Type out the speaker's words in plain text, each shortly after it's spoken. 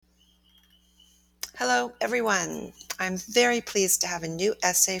Hello, everyone. I'm very pleased to have a new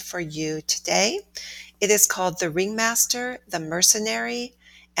essay for you today. It is called The Ringmaster, the Mercenary,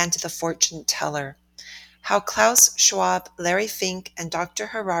 and the Fortune Teller: How Klaus Schwab, Larry Fink, and Dr.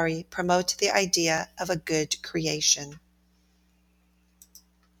 Harari Promote the Idea of a Good Creation.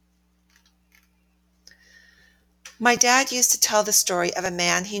 My dad used to tell the story of a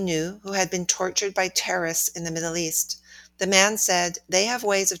man he knew who had been tortured by terrorists in the Middle East. The man said, "They have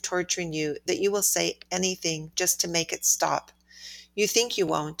ways of torturing you that you will say anything just to make it stop. You think you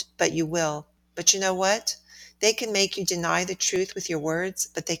won't, but you will. But you know what? They can make you deny the truth with your words,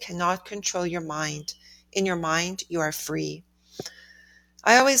 but they cannot control your mind. In your mind, you are free."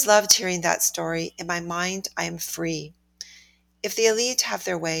 I always loved hearing that story. In my mind, I am free. If the elite have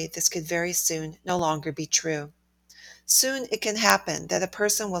their way, this could very soon no longer be true. Soon it can happen that a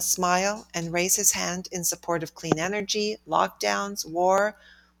person will smile and raise his hand in support of clean energy, lockdowns, war,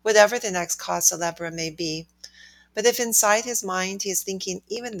 whatever the next cause célèbre may be. But if inside his mind he is thinking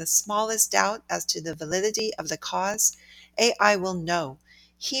even the smallest doubt as to the validity of the cause, AI will know.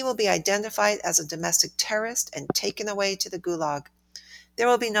 He will be identified as a domestic terrorist and taken away to the gulag. There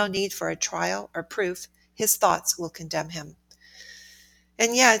will be no need for a trial or proof. His thoughts will condemn him.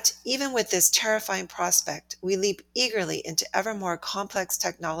 And yet, even with this terrifying prospect, we leap eagerly into ever more complex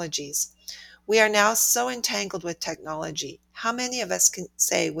technologies. We are now so entangled with technology. How many of us can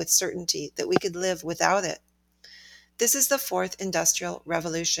say with certainty that we could live without it? This is the fourth industrial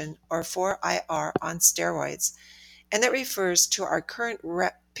revolution, or 4IR on steroids, and it refers to our current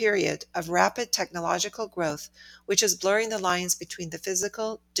period of rapid technological growth, which is blurring the lines between the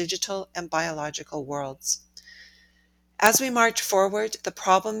physical, digital, and biological worlds. As we march forward, the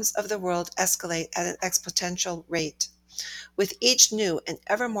problems of the world escalate at an exponential rate. With each new and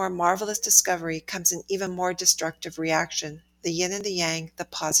ever more marvelous discovery comes an even more destructive reaction: the yin and the yang, the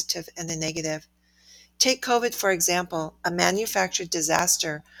positive and the negative. Take COVID, for example, a manufactured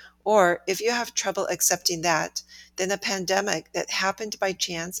disaster, or if you have trouble accepting that, then a pandemic that happened by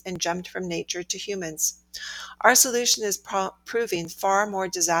chance and jumped from nature to humans. Our solution is proving far more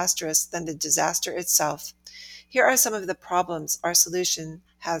disastrous than the disaster itself. Here are some of the problems our solution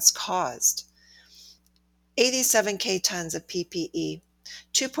has caused: 87K tons of PPE,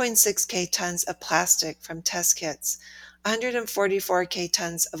 2.6K tons of plastic from test kits, 144K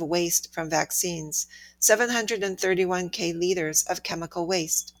tons of waste from vaccines, 731K liters of chemical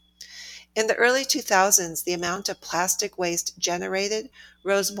waste. In the early 2000s, the amount of plastic waste generated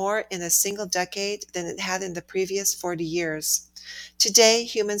rose more in a single decade than it had in the previous 40 years. Today,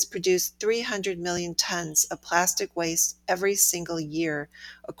 humans produce 300 million tons of plastic waste every single year,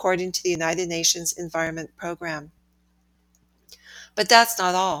 according to the United Nations Environment Program. But that's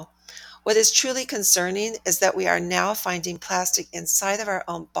not all. What is truly concerning is that we are now finding plastic inside of our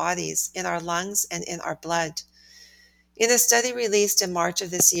own bodies, in our lungs, and in our blood. In a study released in March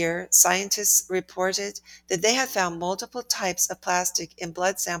of this year, scientists reported that they had found multiple types of plastic in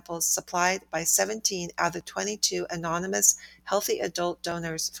blood samples supplied by 17 out of 22 anonymous healthy adult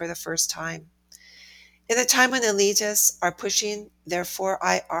donors for the first time. In a time when elitists are pushing their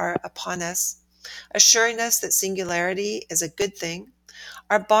 4IR upon us, assuring us that singularity is a good thing,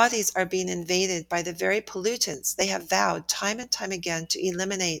 our bodies are being invaded by the very pollutants they have vowed time and time again to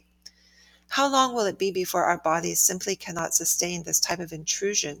eliminate. How long will it be before our bodies simply cannot sustain this type of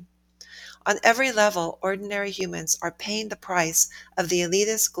intrusion? On every level, ordinary humans are paying the price of the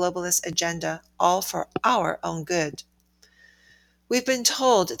elitist globalist agenda, all for our own good. We've been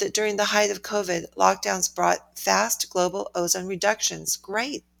told that during the height of COVID, lockdowns brought fast global ozone reductions.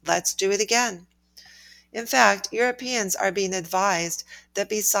 Great, let's do it again. In fact, Europeans are being advised that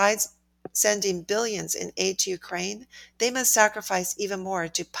besides sending billions in aid to Ukraine, they must sacrifice even more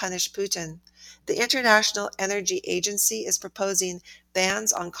to punish Putin. The International Energy Agency is proposing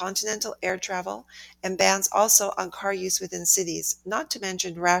bans on continental air travel and bans also on car use within cities, not to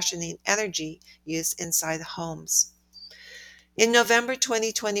mention rationing energy use inside homes. In November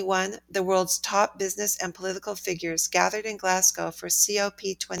 2021, the world's top business and political figures gathered in Glasgow for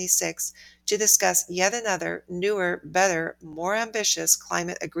COP26 to discuss yet another, newer, better, more ambitious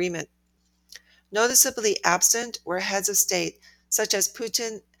climate agreement. Noticeably absent were heads of state such as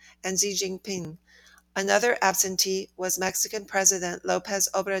Putin and Xi Jinping. Another absentee was Mexican President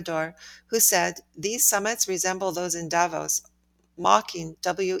López Obrador, who said these summits resemble those in Davos, mocking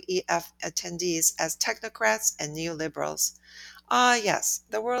WEF attendees as technocrats and neoliberals. Ah, yes,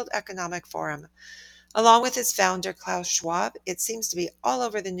 the World Economic Forum. Along with its founder, Klaus Schwab, it seems to be all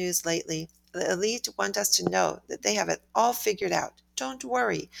over the news lately. The elite want us to know that they have it all figured out. Don't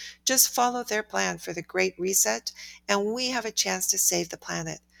worry, just follow their plan for the Great Reset, and we have a chance to save the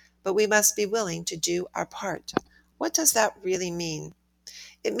planet. but we must be willing to do our part. What does that really mean?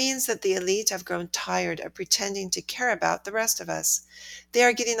 It means that the elite have grown tired of pretending to care about the rest of us. They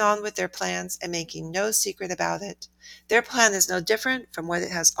are getting on with their plans and making no secret about it. Their plan is no different from what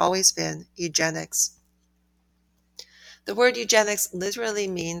it has always been: eugenics. The word eugenics literally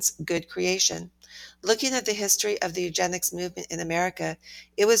means good creation. Looking at the history of the eugenics movement in America,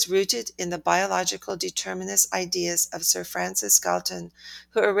 it was rooted in the biological determinist ideas of Sir Francis Galton,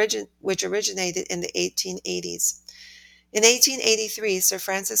 which originated in the 1880s. In 1883, Sir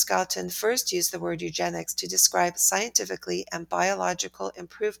Francis Galton first used the word eugenics to describe scientifically and biological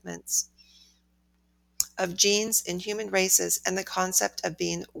improvements of genes in human races and the concept of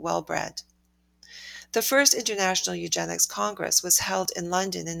being well-bred. The first International Eugenics Congress was held in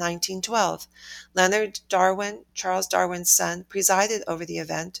London in 1912. Leonard Darwin, Charles Darwin's son, presided over the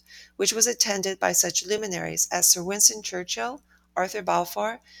event, which was attended by such luminaries as Sir Winston Churchill, Arthur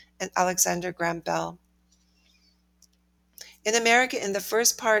Balfour, and Alexander Graham Bell. In America, in the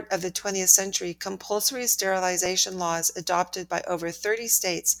first part of the 20th century, compulsory sterilization laws adopted by over 30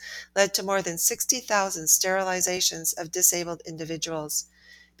 states led to more than 60,000 sterilizations of disabled individuals.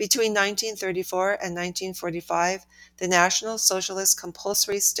 Between 1934 and 1945, the National Socialist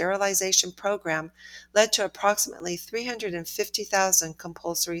Compulsory Sterilization Program led to approximately 350,000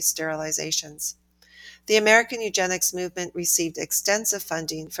 compulsory sterilizations. The American eugenics movement received extensive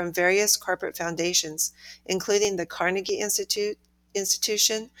funding from various corporate foundations, including the Carnegie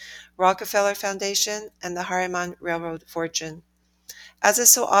Institution, Rockefeller Foundation, and the Harriman Railroad Fortune. As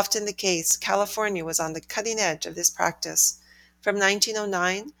is so often the case, California was on the cutting edge of this practice. From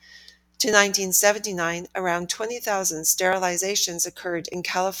 1909 to 1979, around 20,000 sterilizations occurred in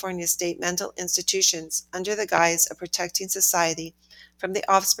California state mental institutions under the guise of protecting society from the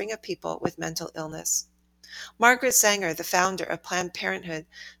offspring of people with mental illness. Margaret Sanger, the founder of Planned Parenthood,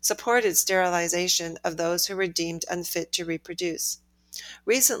 supported sterilization of those who were deemed unfit to reproduce.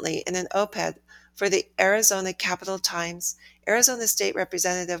 Recently, in an op-ed for the Arizona Capital Times, Arizona State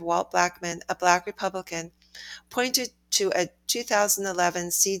Representative Walt Blackman, a Black Republican, pointed to a 2011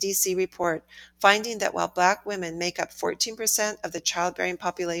 CDC report finding that while Black women make up 14% of the childbearing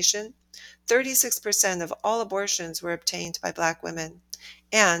population, 36% of all abortions were obtained by Black women.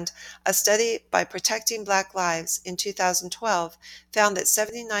 And a study by Protecting Black Lives in 2012 found that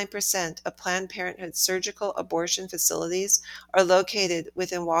 79% of Planned Parenthood surgical abortion facilities are located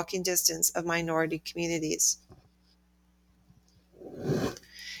within walking distance of minority communities.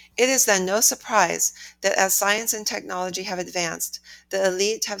 It is then no surprise that as science and technology have advanced, the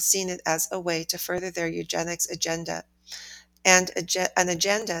elite have seen it as a way to further their eugenics agenda, and an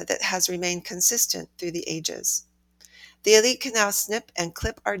agenda that has remained consistent through the ages. The elite can now snip and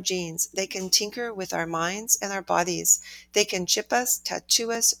clip our genes. They can tinker with our minds and our bodies. They can chip us,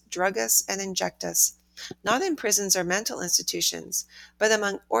 tattoo us, drug us, and inject us. Not in prisons or mental institutions, but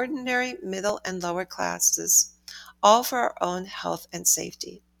among ordinary middle and lower classes, all for our own health and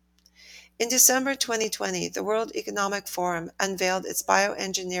safety. In December 2020, the World Economic Forum unveiled its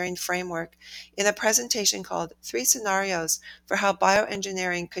bioengineering framework in a presentation called Three Scenarios for How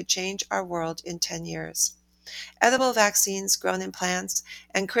Bioengineering Could Change Our World in 10 Years. Edible vaccines grown in plants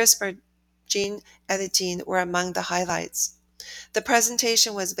and CRISPR gene editing were among the highlights. The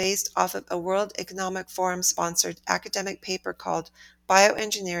presentation was based off of a World Economic Forum sponsored academic paper called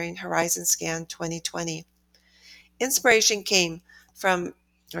Bioengineering Horizon Scan 2020. Inspiration came from,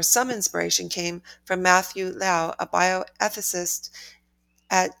 or some inspiration came from Matthew Lau, a bioethicist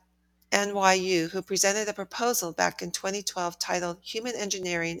at NYU who presented a proposal back in 2012 titled Human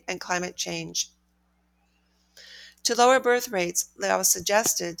Engineering and Climate Change. To lower birth rates, Liao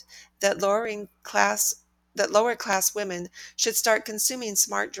suggested that lower class women should start consuming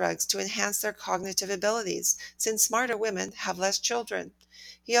smart drugs to enhance their cognitive abilities, since smarter women have less children.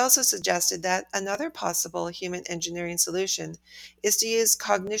 He also suggested that another possible human engineering solution is to use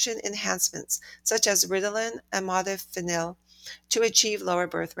cognition enhancements such as Ritalin and modafinil to achieve lower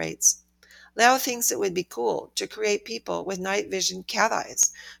birth rates. Liao thinks it would be cool to create people with night vision cat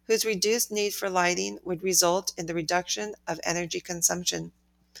eyes, whose reduced need for lighting would result in the reduction of energy consumption.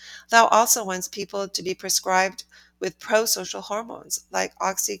 Liao also wants people to be prescribed with pro-social hormones like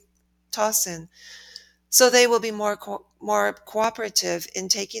oxytocin, so they will be more cooperative in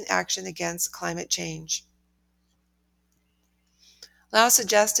taking action against climate change. Lau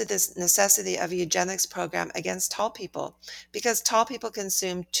suggested this necessity of a eugenics program against tall people because tall people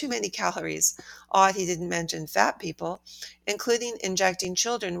consume too many calories. Odd he didn't mention fat people, including injecting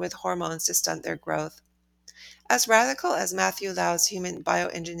children with hormones to stunt their growth. As radical as Matthew Lau's human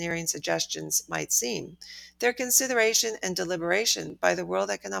bioengineering suggestions might seem, their consideration and deliberation by the World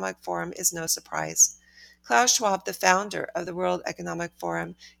Economic Forum is no surprise. Klaus Schwab, the founder of the World Economic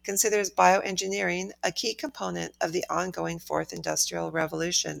Forum, considers bioengineering a key component of the ongoing Fourth Industrial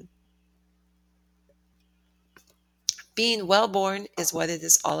Revolution. Being well-born is what it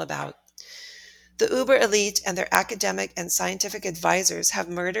is all about. The uber elite and their academic and scientific advisors have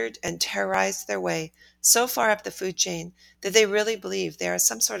murdered and terrorized their way so far up the food chain that they really believe they are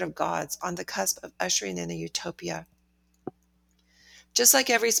some sort of gods on the cusp of ushering in a utopia. Just like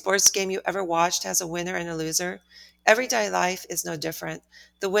every sports game you ever watched has a winner and a loser, everyday life is no different.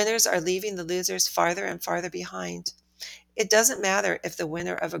 The winners are leaving the losers farther and farther behind. It doesn't matter if the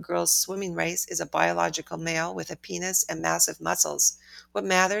winner of a girls' swimming race is a biological male with a penis and massive muscles. What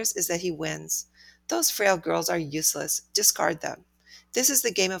matters is that he wins. Those frail girls are useless. Discard them. This is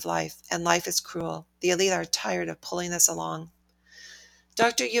the game of life, and life is cruel. The elite are tired of pulling us along.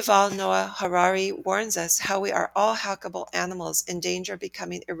 Dr. Yuval Noah Harari warns us how we are all hackable animals in danger of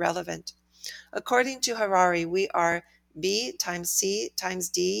becoming irrelevant. According to Harari, we are B times C times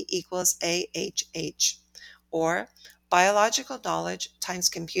D equals AHH, or biological knowledge times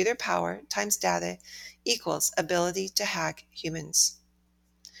computer power times data equals ability to hack humans.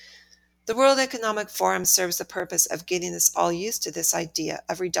 The World Economic Forum serves the purpose of getting us all used to this idea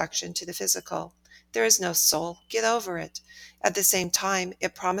of reduction to the physical. There is no soul. Get over it. At the same time,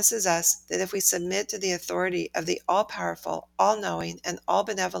 it promises us that if we submit to the authority of the all-powerful, all-knowing, and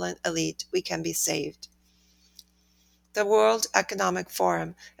all-benevolent elite, we can be saved. The World Economic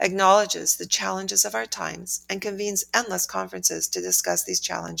Forum acknowledges the challenges of our times and convenes endless conferences to discuss these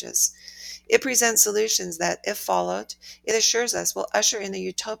challenges. It presents solutions that, if followed, it assures us will usher in a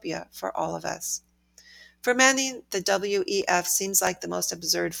utopia for all of us. For many, the WEF seems like the most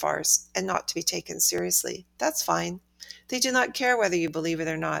absurd farce and not to be taken seriously. That's fine. They do not care whether you believe it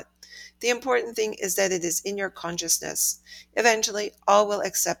or not. The important thing is that it is in your consciousness. Eventually, all will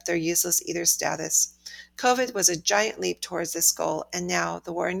accept their useless either status. COVID was a giant leap towards this goal, and now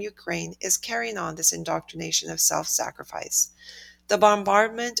the war in Ukraine is carrying on this indoctrination of self-sacrifice. The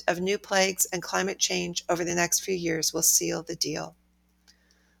bombardment of new plagues and climate change over the next few years will seal the deal.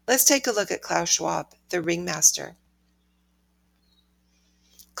 Let's take a look at Klaus Schwab, the Ringmaster.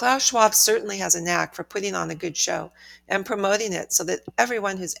 Klaus Schwab certainly has a knack for putting on a good show and promoting it so that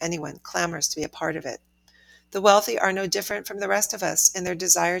everyone who's anyone clamors to be a part of it. The wealthy are no different from the rest of us in their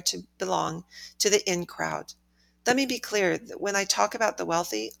desire to belong to the in crowd. Let me be clear that when I talk about the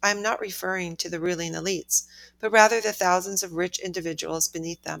wealthy, I am not referring to the ruling elites, but rather the thousands of rich individuals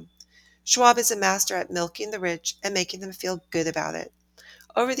beneath them. Schwab is a master at milking the rich and making them feel good about it.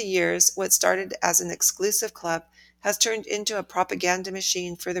 Over the years, what started as an exclusive club has turned into a propaganda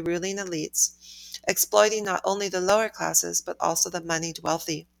machine for the ruling elites, exploiting not only the lower classes but also the moneyed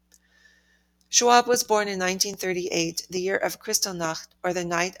wealthy. Schwab was born in 1938, the year of Kristallnacht, or the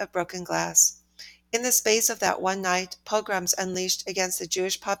Night of Broken Glass. In the space of that one night, pogroms unleashed against the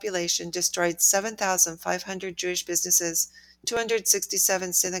Jewish population destroyed 7,500 Jewish businesses,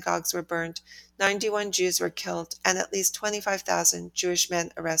 267 synagogues were burned, 91 Jews were killed, and at least 25,000 Jewish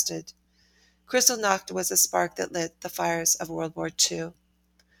men arrested. Kristallnacht was the spark that lit the fires of World War II.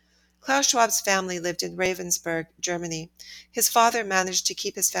 Klaus Schwab's family lived in Ravensburg, Germany. His father managed to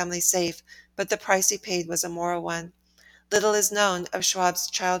keep his family safe, but the price he paid was a moral one. Little is known of Schwab's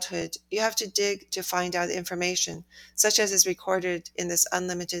childhood. You have to dig to find out information, such as is recorded in this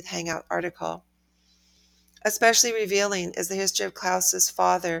unlimited Hangout article. Especially revealing is the history of Klaus's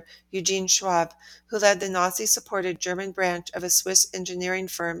father, Eugene Schwab, who led the Nazi-supported German branch of a Swiss engineering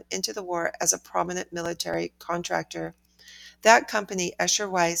firm into the war as a prominent military contractor. That company, Escher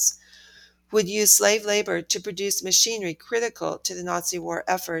Weiss, would use slave labor to produce machinery critical to the Nazi war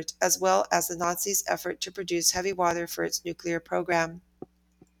effort, as well as the Nazis' effort to produce heavy water for its nuclear program.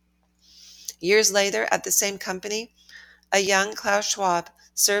 Years later, at the same company, a young Klaus Schwab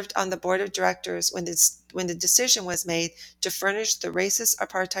served on the board of directors when the decision was made to furnish the racist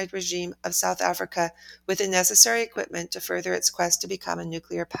apartheid regime of South Africa with the necessary equipment to further its quest to become a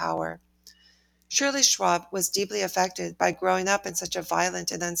nuclear power. Surely Schwab was deeply affected by growing up in such a violent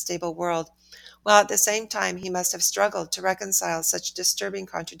and unstable world, while at the same time he must have struggled to reconcile such disturbing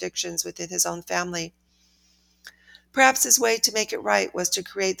contradictions within his own family. Perhaps his way to make it right was to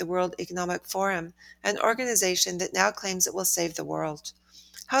create the World Economic Forum, an organization that now claims it will save the world.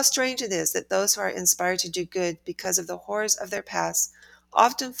 How strange it is that those who are inspired to do good because of the horrors of their past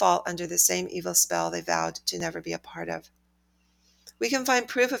often fall under the same evil spell they vowed to never be a part of. We can find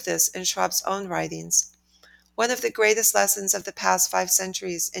proof of this in Schwab's own writings. One of the greatest lessons of the past 5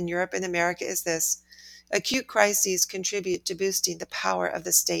 centuries in Europe and America is this: Acute crises contribute to boosting the power of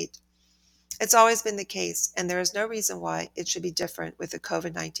the state. It's always been the case, and there is no reason why it should be different with the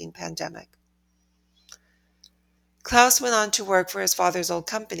COVID-19 pandemic. Klaus went on to work for his father's old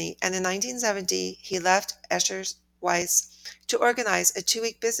company, and in 1970 he left Escher Weiss to organize a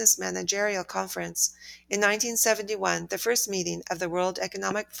 2-week business managerial conference. In 1971, the first meeting of the World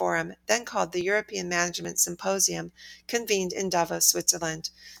Economic Forum, then called the European Management Symposium, convened in Davos, Switzerland.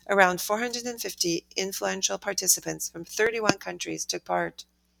 Around 450 influential participants from 31 countries took part.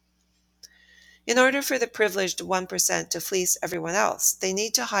 In order for the privileged 1% to fleece everyone else, they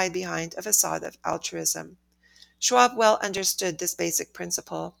need to hide behind a facade of altruism. Schwab well understood this basic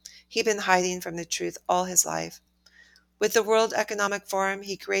principle. He'd been hiding from the truth all his life. With the World Economic Forum,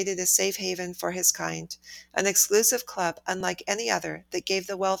 he created a safe haven for his kind, an exclusive club unlike any other that gave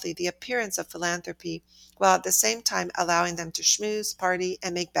the wealthy the appearance of philanthropy, while at the same time allowing them to schmooze, party,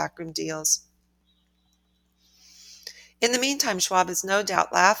 and make backroom deals. In the meantime, Schwab is no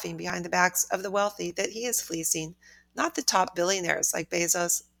doubt laughing behind the backs of the wealthy that he is fleecing, not the top billionaires like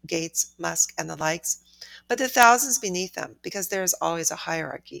Bezos, Gates, Musk, and the likes, but the thousands beneath them, because there is always a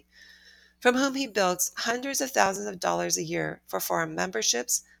hierarchy, from whom he bilks hundreds of thousands of dollars a year for forum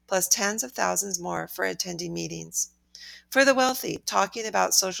memberships, plus tens of thousands more for attending meetings. For the wealthy, talking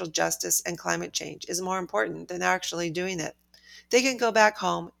about social justice and climate change is more important than actually doing it. They can go back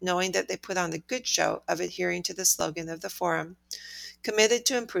home knowing that they put on the good show of adhering to the slogan of the forum, committed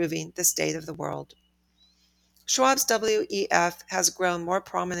to improving the state of the world. Schwab's WEF has grown more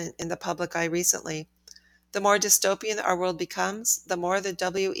prominent in the public eye recently. The more dystopian our world becomes, the more the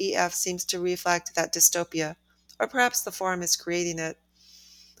WEF seems to reflect that dystopia, or perhaps the forum is creating it.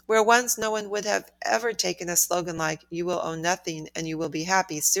 Where once no one would have ever taken a slogan like, "You will own nothing and you will be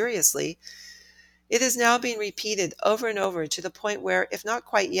happy," seriously, it is now being repeated over and over to the point where, if not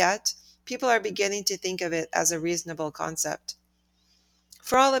quite yet, people are beginning to think of it as a reasonable concept.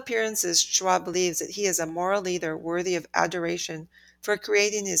 For all appearances, Schwab believes that he is a moral leader worthy of adoration for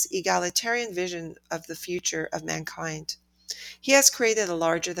creating his egalitarian vision of the future of mankind. He has created a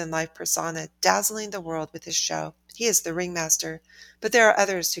larger-than-life persona, dazzling the world with his show. He is the Ringmaster, but there are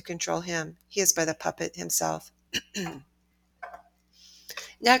others who control him. He is but a puppet himself.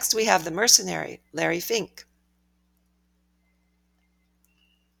 Next, we have the Mercenary, Larry Fink.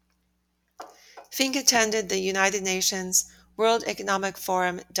 Fink attended the United Nations World Economic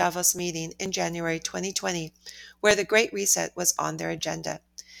Forum Davos meeting in January 2020, where the Great Reset was on their agenda.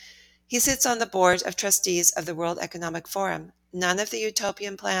 He sits on the board of trustees of the World Economic Forum. None of the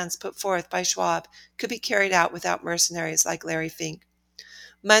utopian plans put forth by Schwab could be carried out without mercenaries like Larry Fink.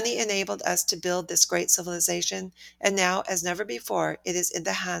 Money enabled us to build this great civilization, and now, as never before, it is in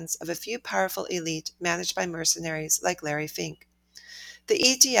the hands of a few powerful elite managed by mercenaries like Larry Fink. The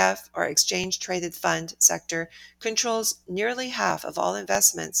ETF, or Exchange Traded Fund sector, controls nearly half of all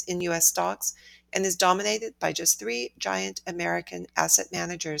investments in U.S. stocks and is dominated by just 3 giant American asset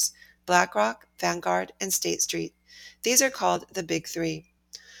managers: BlackRock, Vanguard, and State Street. These are called the Big Three.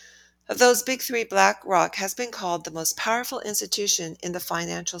 Of those Big Three, BlackRock has been called the most powerful institution in the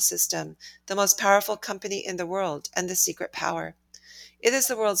financial system, the most powerful company in the world, and the secret power. It is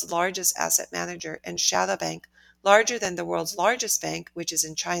the world's largest asset manager and shadow bank, larger than the world's largest bank, which is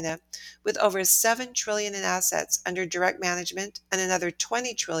in China, with over 7 trillion in assets under direct management and another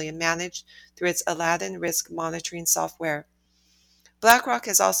 20 trillion managed through its Aladdin risk monitoring software. BlackRock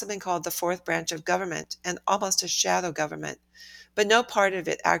has also been called the fourth branch of government and almost a shadow government, but no part of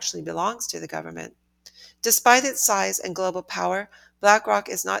it actually belongs to the government. Despite its size and global power, BlackRock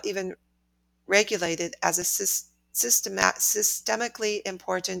is not even regulated as a systemically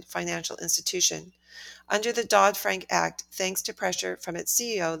important financial institution under the Dodd-Frank Act, thanks to pressure from its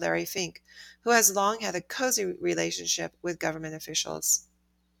CEO, Larry Fink, who has long had a cozy relationship with government officials.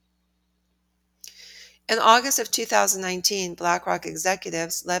 In August of 2019, BlackRock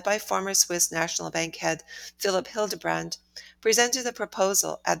executives, led by former Swiss National Bank head Philipp Hildebrand, presented a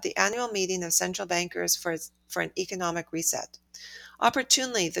proposal at the annual meeting of central bankers for an economic reset.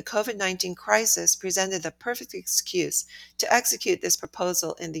 Opportunely, the COVID-19 crisis presented the perfect excuse to execute this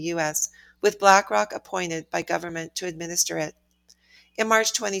proposal in the U.S., with BlackRock appointed by government to administer it. In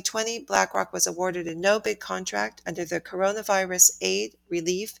March 2020, BlackRock was awarded a no-bid contract under the Coronavirus Aid,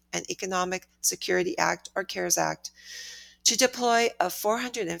 Relief, and Economic Security Act, or CARES Act, to deploy a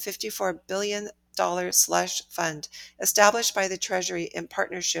 $454 billion slush fund established by the Treasury in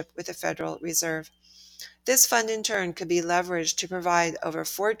partnership with the Federal Reserve. This fund in turn could be leveraged to provide over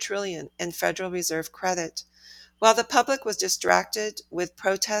 $4 trillion in Federal Reserve credit. While the public was distracted with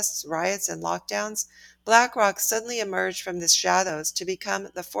protests, riots, and lockdowns, BlackRock suddenly emerged from the shadows to become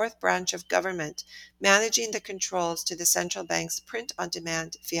the fourth branch of government, managing the controls to the central bank's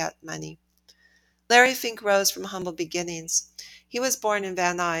print-on-demand fiat money. Larry Fink rose from humble beginnings. He was born in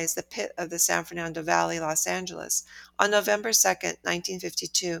Van Nuys, the pit of the San Fernando Valley, Los Angeles, on November 2,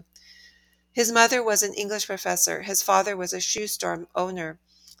 1952. His mother was an English professor. His father was a shoe store owner.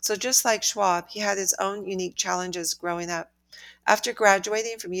 So just like Schwab, he had his own unique challenges growing up. After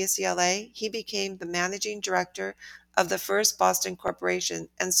graduating from UCLA, he became the managing director of the First Boston Corporation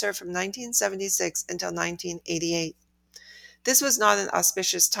and served from 1976 until 1988. This was not an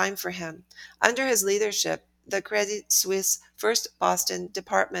auspicious time for him. Under his leadership, the Credit Suisse First Boston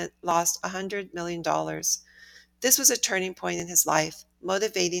department lost $100 million. This was a turning point in his life,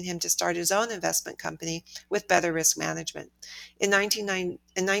 motivating him to start his own investment company with better risk management. In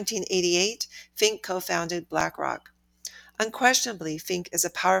 1988, Fink co-founded BlackRock. Unquestionably, Fink is a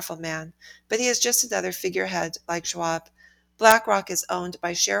powerful man, but he is just another figurehead like Schwab. BlackRock is owned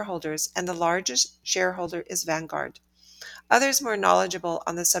by shareholders, and the largest shareholder is Vanguard. Others more knowledgeable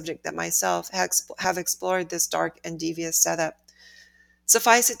on the subject than myself have explored this dark and devious setup.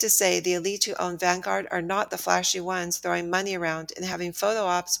 Suffice it to say, the elite who own Vanguard are not the flashy ones throwing money around and having photo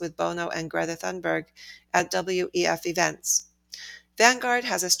ops with Bono and Greta Thunberg at WEF events. Vanguard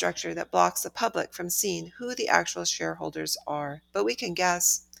has a structure that blocks the public from seeing who the actual shareholders are, but we can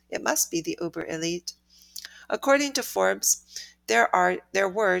guess. It must be the uber elite. According to Forbes, there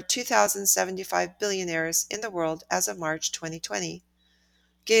were 2,075 billionaires in the world as of March 2020.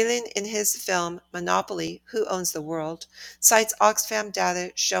 Galen, in his film Monopoly, Who Owns the World, cites Oxfam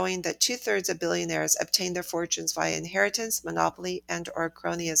data showing that two-thirds of billionaires obtain their fortunes via inheritance, monopoly, and/or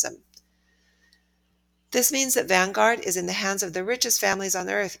cronyism. This means that Vanguard is in the hands of the richest families on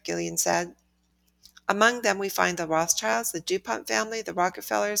earth, Gillian said. Among them we find the Rothschilds, the DuPont family, the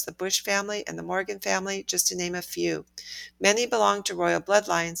Rockefellers, the Bush family, and the Morgan family, just to name a few. Many belong to royal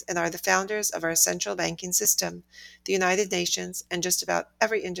bloodlines and are the founders of our central banking system, the United Nations, and just about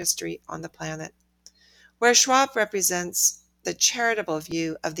every industry on the planet. Where Schwab represents the charitable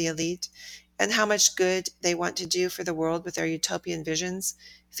view of the elite and how much good they want to do for the world with their utopian visions,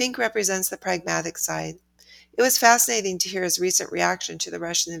 Fink represents the pragmatic side. It was fascinating to hear his recent reaction to the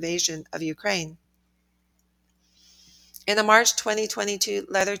Russian invasion of Ukraine. In a March 2022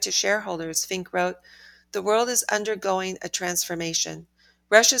 letter to shareholders, Fink wrote, "The world is undergoing a transformation.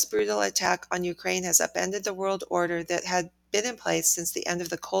 Russia's brutal attack on Ukraine has upended the world order that had been in place since the end of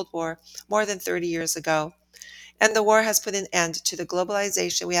the Cold War more than 30 years ago, and the war has put an end to the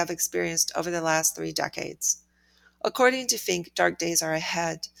globalization we have experienced over the last 3 decades. According to Fink, dark days are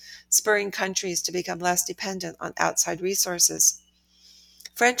ahead, spurring countries to become less dependent on outside resources."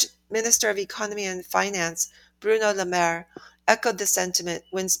 French Minister of Economy and Finance Bruno Le Maire echoed the sentiment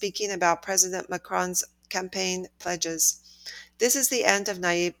when speaking about President Macron's campaign pledges. This is the end of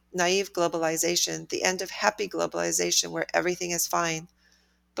naive globalization, the end of happy globalization where everything is fine.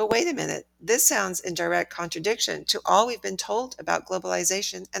 But wait a minute, this sounds in direct contradiction to all we've been told about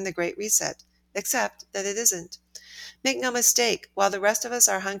globalization and the Great Reset, except that it isn't. Make no mistake, while the rest of us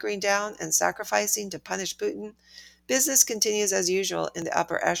are hunkering down and sacrificing to punish Putin, business continues as usual in the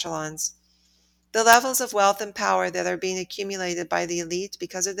upper echelons. The levels of wealth and power that are being accumulated by the elite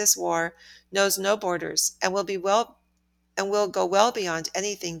because of this war knows no borders and will go well beyond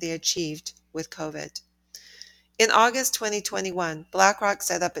anything they achieved with COVID. In August 2021, BlackRock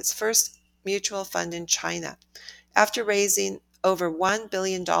set up its first mutual fund in China after raising over $1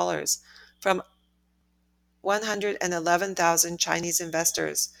 billion from 111,000 Chinese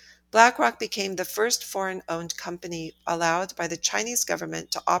investors. BlackRock became the first foreign-owned company allowed by the Chinese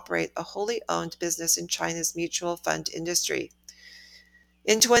government to operate a wholly owned business in China's mutual fund industry.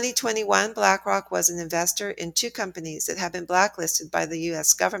 In 2021, BlackRock was an investor in 2 companies that have been blacklisted by the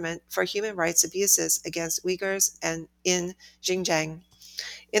U.S. government for human rights abuses against Uyghurs and in Xinjiang.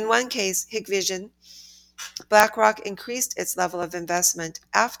 In one case, Hikvision, BlackRock increased its level of investment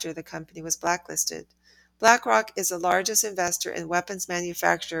after the company was blacklisted. BlackRock is the largest investor in weapons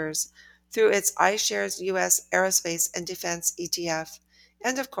manufacturers through its iShares U.S. Aerospace and Defense ETF.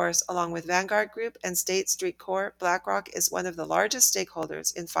 And of course, along with Vanguard Group and State Street Corp, BlackRock is one of the largest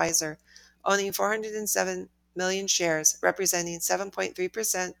stakeholders in Pfizer, owning 407 million shares, representing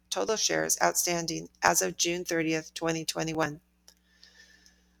 7.3% total shares outstanding as of June 30th, 2021.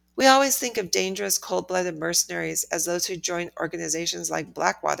 We always think of dangerous, cold-blooded mercenaries as those who join organizations like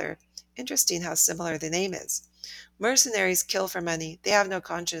Blackwater. Interesting how similar the name is. Mercenaries kill for money. They have no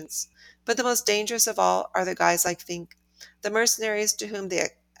conscience. But the most dangerous of all are the guys like Fink, the mercenaries to whom the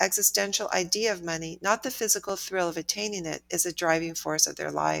existential idea of money, not the physical thrill of attaining it, is the driving force of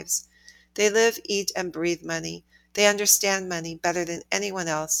their lives. They live, eat, and breathe money. They understand money better than anyone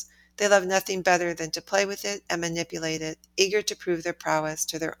else. They love nothing better than to play with it and manipulate it, eager to prove their prowess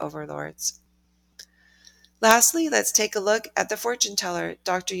to their overlords. Lastly, let's take a look at the fortune teller,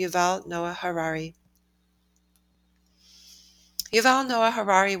 Dr. Yuval Noah Harari. Yuval Noah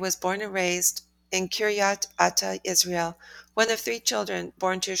Harari was born and raised in Kiryat Ata, Israel, one of three children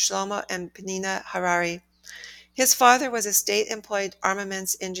born to Shlomo and Penina Harari. His father was a state-employed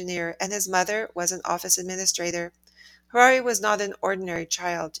armaments engineer, and his mother was an office administrator. Harari was not an ordinary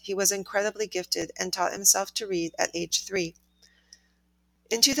child. He was incredibly gifted and taught himself to read at age 3.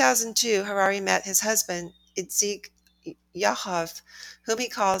 In 2002, Harari met his husband, Itzik Yahav, whom he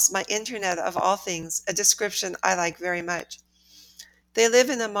calls my Internet of all things, a description I like very much. They live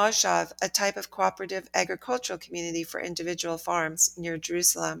in a moshav, a type of cooperative agricultural community for individual farms near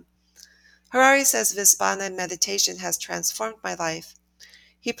Jerusalem. Harari says Vipassana meditation has transformed my life.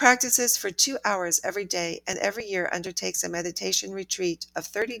 He practices for 2 hours every day and every year undertakes a meditation retreat of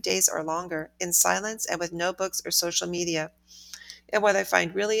 30 days or longer in silence and with no books or social media. And what I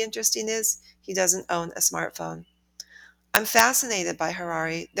find really interesting is he doesn't own a smartphone. I'm fascinated by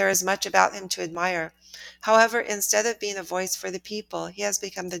Harari. There is much about him to admire. However, instead of being a voice for the people, he has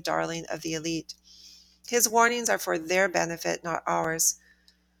become the darling of the elite. His warnings are for their benefit, not ours.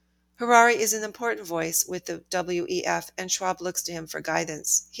 Harari is an important voice with the WEF, and Schwab looks to him for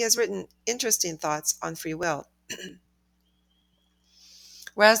guidance. He has written interesting thoughts on free will.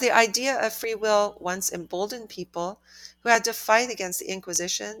 Whereas the idea of free will once emboldened people who had to fight against the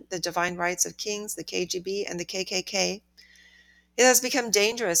Inquisition, the divine rights of kings, the KGB, and the KKK, it has become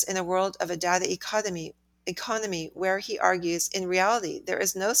dangerous in a world of a data economy where, he argues, in reality there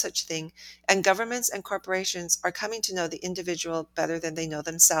is no such thing, and governments and corporations are coming to know the individual better than they know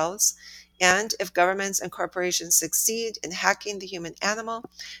themselves. And if governments and corporations succeed in hacking the human animal,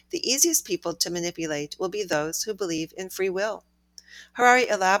 the easiest people to manipulate will be those who believe in free will. Harari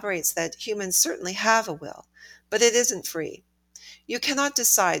elaborates that humans certainly have a will, but it isn't free. You cannot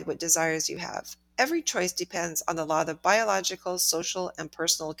decide what desires you have. Every choice depends on a lot of biological, social, and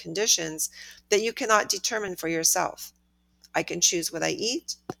personal conditions that you cannot determine for yourself. I can choose what I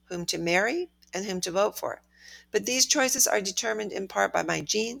eat, whom to marry, and whom to vote for. But these choices are determined in part by my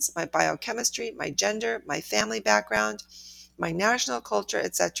genes, my biochemistry, my gender, my family background, my national culture,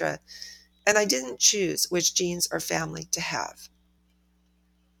 etc. And I didn't choose which genes or family to have.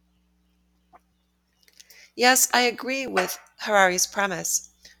 Yes, I agree with Harari's premise.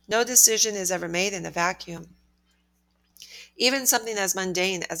 No decision is ever made in a vacuum. Even something as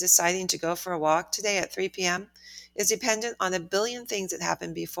mundane as deciding to go for a walk today at 3 p.m. is dependent on a billion things that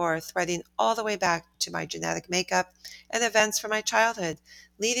happened before, threading all the way back to my genetic makeup and events from my childhood,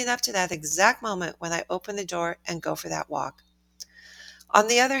 leading up to that exact moment when I open the door and go for that walk. On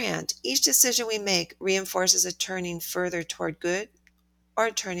the other hand, each decision we make reinforces a turning further toward good or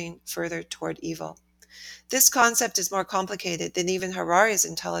a turning further toward evil. This concept is more complicated than even Harari's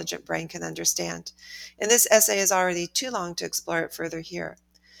intelligent brain can understand, and this essay is already too long to explore it further here.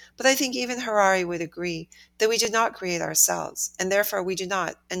 But I think even Harari would agree that we did not create ourselves, and therefore we do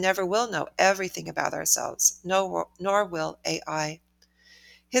not and never will know everything about ourselves, nor will AI.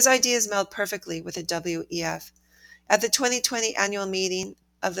 His ideas meld perfectly with the WEF. At the 2020 annual meeting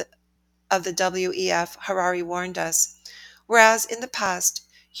of the WEF, Harari warned us, whereas in the past,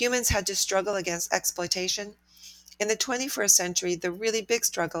 humans had to struggle against exploitation, in the 21st century, the really big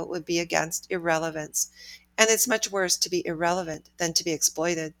struggle would be against irrelevance, and it's much worse to be irrelevant than to be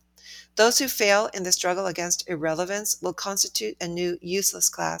exploited. Those who fail in the struggle against irrelevance will constitute a new useless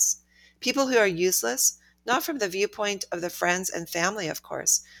class. People who are useless, not from the viewpoint of the friends and family, of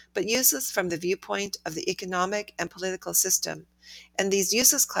course, but useless from the viewpoint of the economic and political system. And these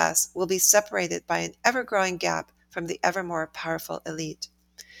useless class will be separated by an ever-growing gap from the ever more powerful elite.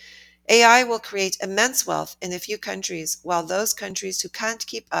 AI will create immense wealth in a few countries, while those countries who can't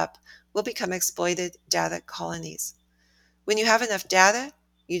keep up will become exploited data colonies. When you have enough data,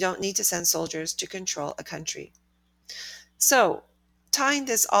 you don't need to send soldiers to control a country. So, tying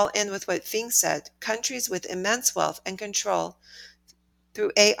this all in with what Fink said, countries with immense wealth and control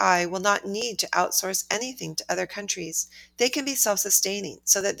through AI will not need to outsource anything to other countries. They can be self-sustaining,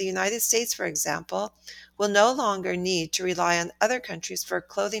 so that the United States, for example, will no longer need to rely on other countries for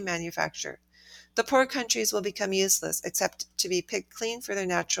clothing manufacture. The poor countries will become useless except to be picked clean for their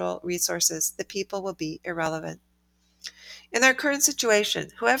natural resources. The people will be irrelevant. In our current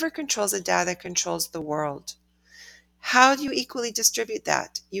situation, whoever controls the data controls the world. How do you equally distribute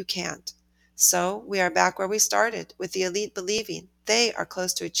that? You can't. So we are back where we started, with the elite believing they are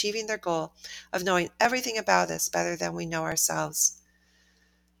close to achieving their goal of knowing everything about us better than we know ourselves.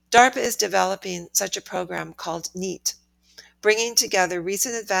 DARPA is developing such a program called NEAT, bringing together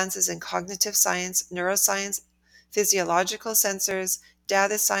recent advances in cognitive science, neuroscience, physiological sensors,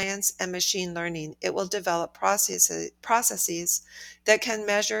 data science, and machine learning. It will develop processes that can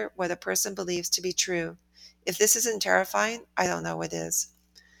measure what a person believes to be true. If this isn't terrifying, I don't know what is.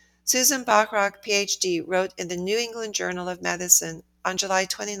 Susan Bachrach, PhD, wrote in the New England Journal of Medicine on July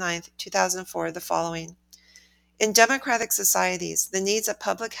 29, 2004, the following. In democratic societies, the needs of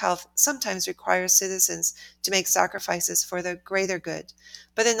public health sometimes require citizens to make sacrifices for the greater good.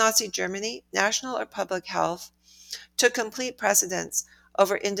 But in Nazi Germany, national or public health took complete precedence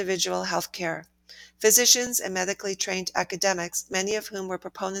over individual health care. Physicians and medically trained academics, many of whom were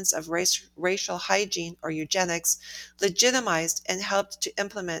proponents of racial hygiene or eugenics, legitimized and helped to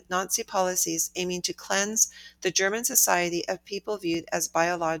implement Nazi policies aiming to cleanse the German society of people viewed as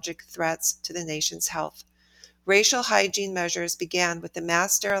biologic threats to the nation's health. Racial hygiene measures began with the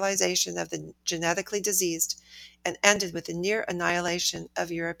mass sterilization of the genetically diseased and ended with the near annihilation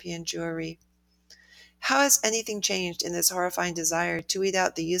of European Jewry. How has anything changed in this horrifying desire to weed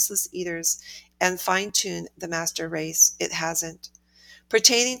out the useless eaters and fine-tune the master race? It hasn't.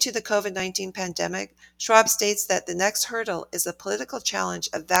 Pertaining to the COVID-19 pandemic, Schwab states that the next hurdle is the political challenge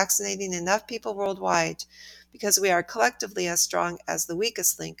of vaccinating enough people worldwide, because we are collectively as strong as the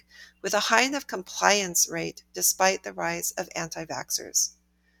weakest link, with a high enough compliance rate despite the rise of anti-vaxxers.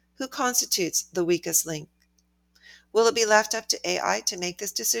 Who constitutes the weakest link? Will it be left up to AI to make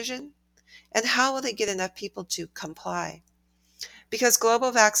this decision? And how will they get enough people to comply? Because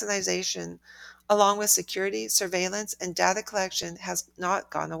global vaccination, along with security, surveillance, and data collection, has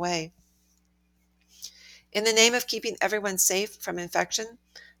not gone away. In the name of keeping everyone safe from infection,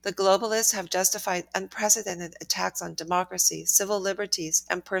 the globalists have justified unprecedented attacks on democracy, civil liberties,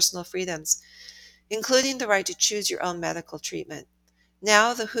 and personal freedoms, including the right to choose your own medical treatment.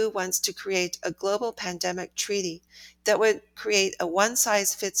 Now the WHO wants to create a global pandemic treaty that would create a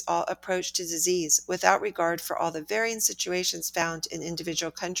one-size-fits-all approach to disease without regard for all the varying situations found in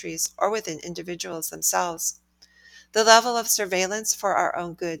individual countries or within individuals themselves. The level of surveillance for our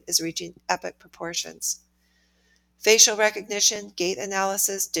own good is reaching epic proportions. Facial recognition, gait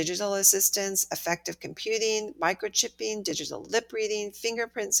analysis, digital assistance, affective computing, microchipping, digital lip reading,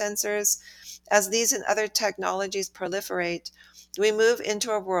 fingerprint sensors. As these and other technologies proliferate, we move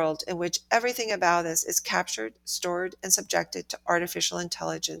into a world in which everything about us is captured, stored, and subjected to artificial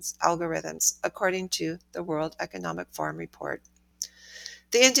intelligence algorithms, according to the World Economic Forum report.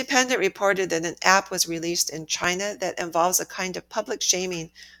 The Independent reported that an app was released in China that involves a kind of public shaming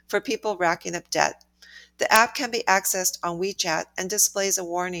for people racking up debt. The app can be accessed on WeChat and displays a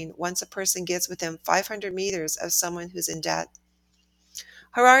warning once a person gets within 500 meters of someone who's in debt.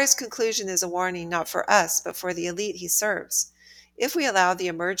 Harari's conclusion is a warning not for us, but for the elite he serves. If we allow the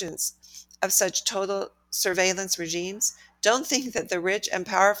emergence of such total surveillance regimes, don't think that the rich and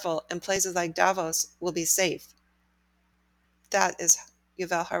powerful in places like Davos will be safe. That is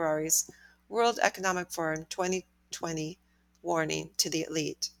Yuval Harari's World Economic Forum 2020 warning to the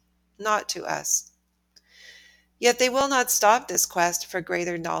elite, not to us. Yet they will not stop this quest for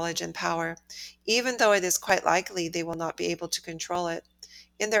greater knowledge and power, even though it is quite likely they will not be able to control it.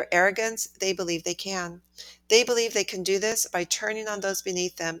 In their arrogance, they believe they can. They believe they can do this by turning on those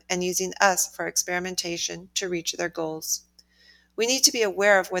beneath them and using us for experimentation to reach their goals. We need to be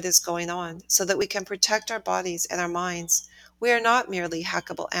aware of what is going on so that we can protect our bodies and our minds. We are not merely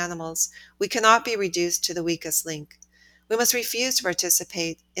hackable animals. We cannot be reduced to the weakest link. We must refuse to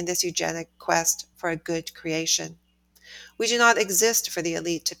participate in this eugenic quest for a good creation. We do not exist for the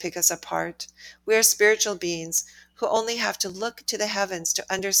elite to pick us apart. We are spiritual beings who only have to look to the heavens to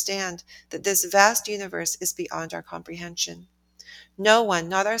understand that this vast universe is beyond our comprehension. No one,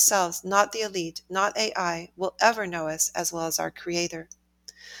 not ourselves, not the elite, not AI, will ever know us as well as our Creator.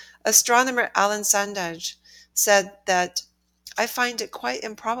 Astronomer Alan Sandage said that, "I find it quite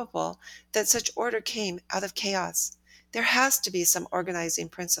improbable that such order came out of chaos. There has to be some organizing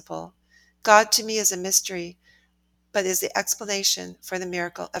principle. God to me is a mystery, but is the explanation for the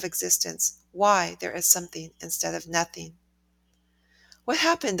miracle of existence, why there is something instead of nothing." What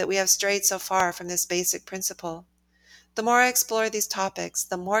happened that we have strayed so far from this basic principle? The more I explore these topics,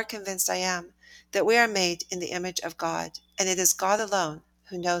 the more convinced I am that we are made in the image of God, and it is God alone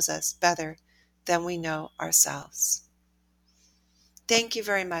who knows us better than we know ourselves. Thank you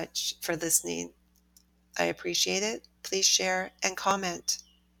very much for listening. I appreciate it. Please share and comment.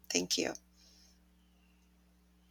 Thank you.